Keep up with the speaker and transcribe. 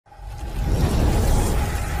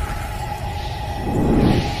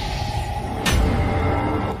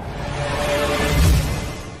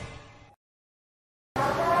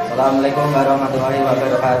Assalamualaikum warahmatullahi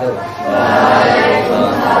wabarakatuh.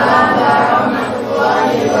 Waalaikumsalam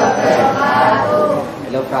warahmatullahi wabarakatuh.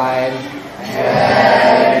 Hello friends.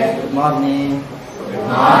 Hey. Good morning. Good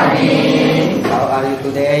morning. How are you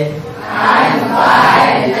today? I'm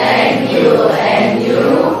fine, thank you. And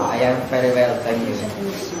you? I am very well, thank you.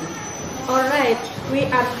 Alright, we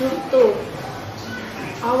are group 2.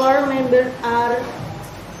 Our members are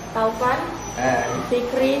Taufan,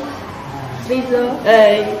 Fikri, Rizal,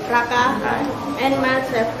 Raka, and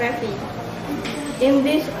myself, Revi. In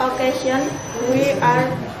this occasion, we are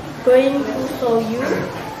going to show you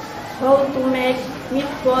how to make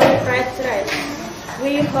meatball fried rice.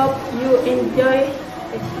 We hope you enjoy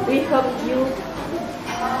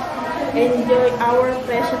our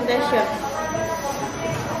presentation.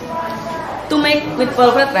 To make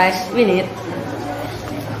meatball fried rice, we need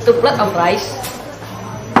 2 plates of rice,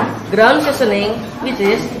 ground seasoning, which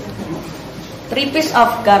is 3 pieces of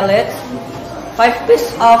garlic, 5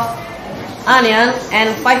 pieces of onion,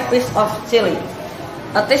 and 5 pieces of chili,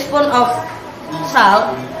 a teaspoon of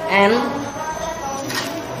salt, and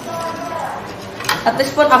a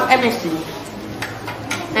teaspoon of MSG,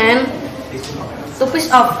 and 2 pieces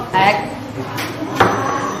of egg,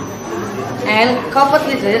 and covered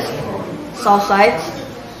with this sausage,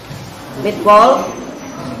 meatball,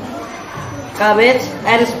 cabbage,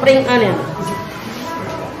 and spring onion,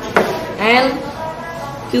 and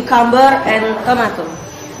cucumber and tomato.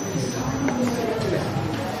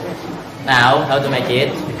 Now, how to make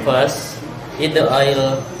it? First, heat the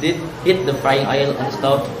frying oil on the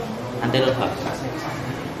stove until hot.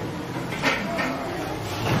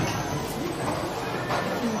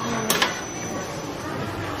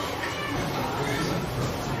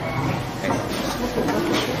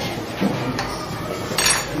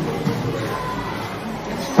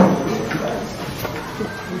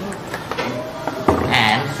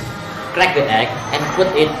 And crack the egg and put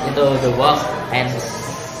it into the wok and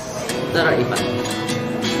stir even.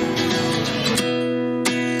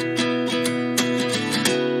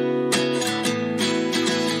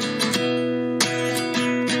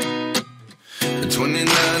 At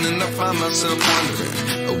 29 and I find myself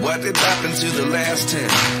wondering what did happen to the last 10.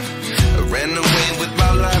 I ran away with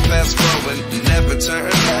my life, fast forward, never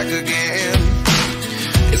turn back again.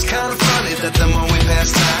 It's kind of funny that the more we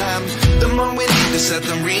pass time, the more we need to set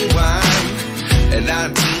them rewind. And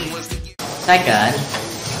 19 was the year. Second,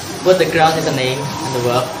 put the ground seasoning on the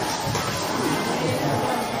wok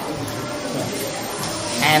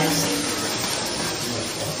and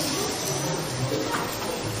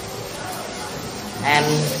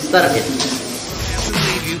stir it. Can't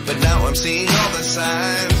believe you, but now I'm seeing all the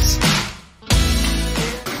signs.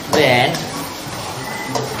 Then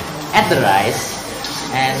add the rice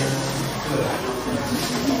and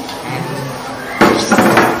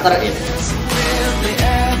stir it. Really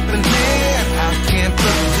happening, I can't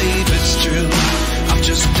believe it's true. I'm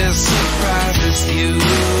just as surprised as you.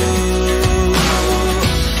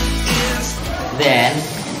 Then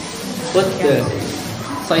put the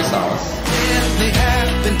soy sauce Really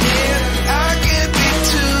happening, I can't be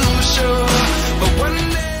too sure. But one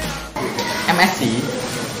day MSG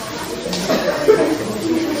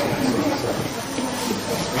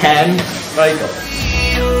and Royco.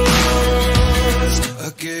 yours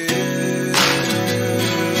again.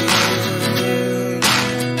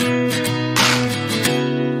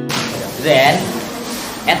 Then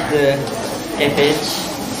add the cabbage,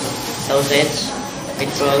 sausage,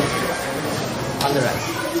 meatball on the rice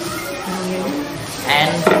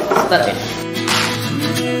and stir it.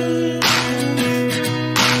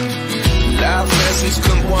 Life lessons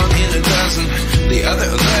come 1 in a dozen. The other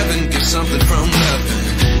 11 get something from nothing.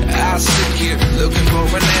 I sit here looking for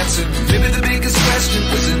an answer. Maybe the biggest question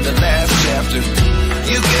was in the last chapter.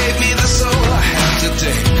 You gave me the soul I have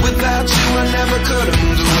today. Without you I never could have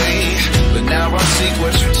moved away. But now I see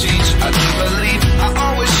what you teach. I do believe I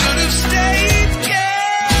always should have stayed.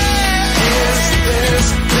 Yeah. Is this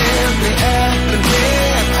really happening?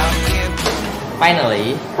 I can't believe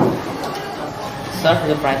Finally, serve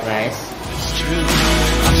the fried rice it's true.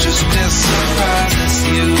 I'm just as surprised as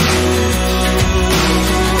you.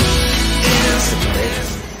 Is this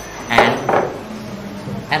and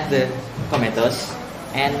add the tomatoes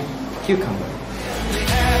and cucumber.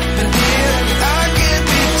 happening? I can't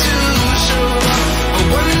be too sure. But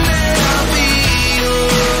one day I'll be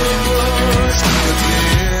yours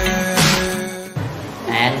again.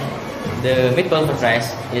 And the meatball fried rice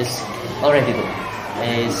is already done.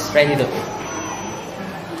 Is ready to eat.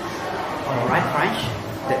 Alright friends,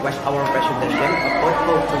 that was our presentation about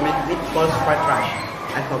how to make meatballs fried rice.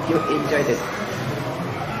 I hope you enjoyed it.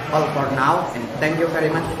 all for now, and thank you very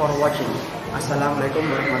much for watching. Assalamualaikum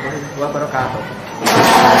warahmatullahi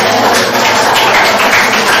wabarakatuh.